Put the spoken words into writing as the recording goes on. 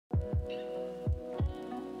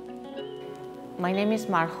My name is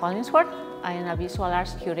Mark Hollingsworth. I am a visual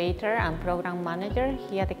arts curator and program manager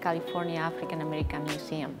here at the California African American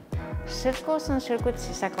Museum. Circles and Circuits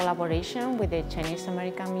is a collaboration with the Chinese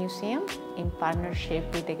American Museum in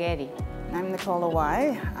partnership with the Getty. I'm Nicole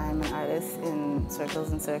Awai. I'm an artist in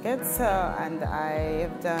Circles and Circuits, and I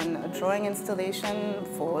have done a drawing installation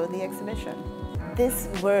for the exhibition. This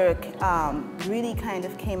work really kind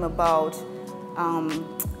of came about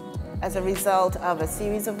as a result of a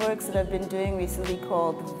series of works that I've been doing recently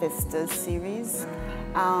called the Vistas series.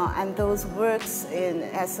 And those works, in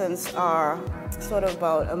essence, are sort of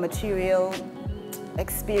about a material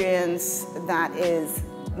experience that is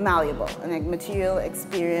malleable, and a material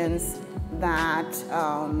experience that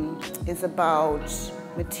is about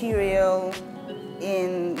material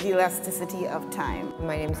in the elasticity of time.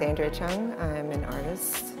 My name is Andrea Chung. I'm an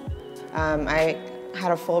artist. I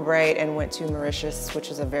had a Fulbright and went to Mauritius,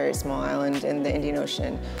 which is a very small island in the Indian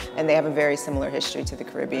Ocean, and they have a very similar history to the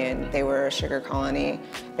Caribbean. They were a sugar colony.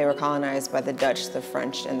 They were colonized by the Dutch, the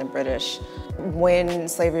French, and the British. When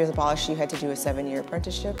slavery was abolished, you had to do a 7-year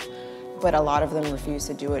apprenticeship, but a lot of them refused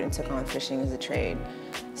to do it and took on fishing as a trade.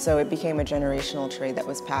 So it became a generational trade that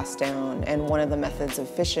was passed down, and one of the methods of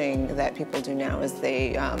fishing that people do now is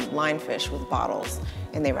they line fish with bottles,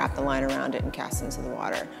 and they wrap the line around it and cast it into the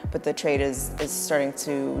water. But the trade is starting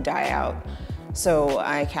to die out. So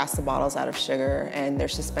I cast the bottles out of sugar, and they're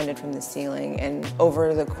suspended from the ceiling, and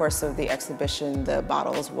over the course of the exhibition, the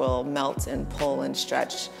bottles will melt and pull and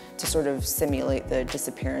stretch to sort of simulate the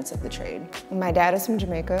disappearance of the trade. My dad is from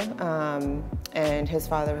Jamaica, and his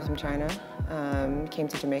father was from China. Came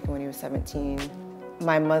to Jamaica when he was 17.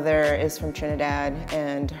 My mother is from Trinidad,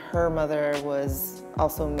 and her mother was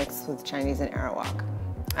also mixed with Chinese and Arawak.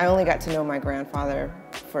 I only got to know my grandfather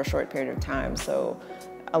for a short period of time, so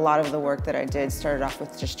a lot of the work that I did started off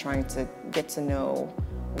with just trying to get to know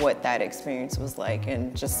what that experience was like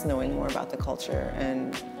and just knowing more about the culture.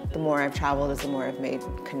 And the more I've traveled, the more I've made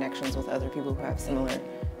connections with other people who have similar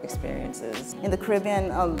experiences. In the Caribbean,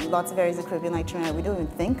 lots of areas of the Caribbean, like Trinidad, we don't even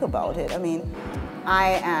think about it. I mean,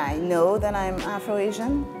 I know that I'm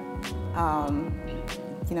Afro-Asian.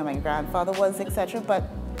 You know, my grandfather was, etc., but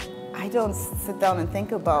I don't sit down and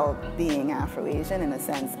think about being Afro-Asian in a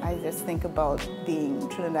sense. I just think about being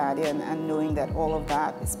Trinidadian and knowing that all of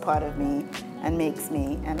that is part of me and makes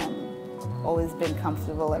me, and I've always been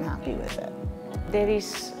comfortable and happy with it. There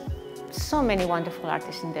is so many wonderful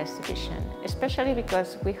artists in the exhibition, especially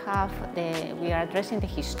because we are addressing the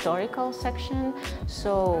historical section,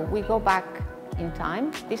 so we go back in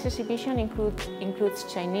time. This exhibition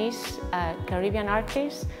includes Chinese, Caribbean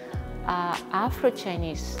artists,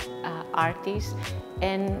 Afro-Chinese artists,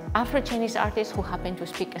 and Afro-Chinese artists who happen to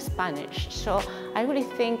speak Spanish. So I really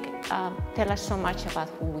think tell us so much about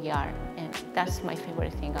who we are, and that's my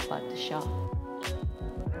favorite thing about the show.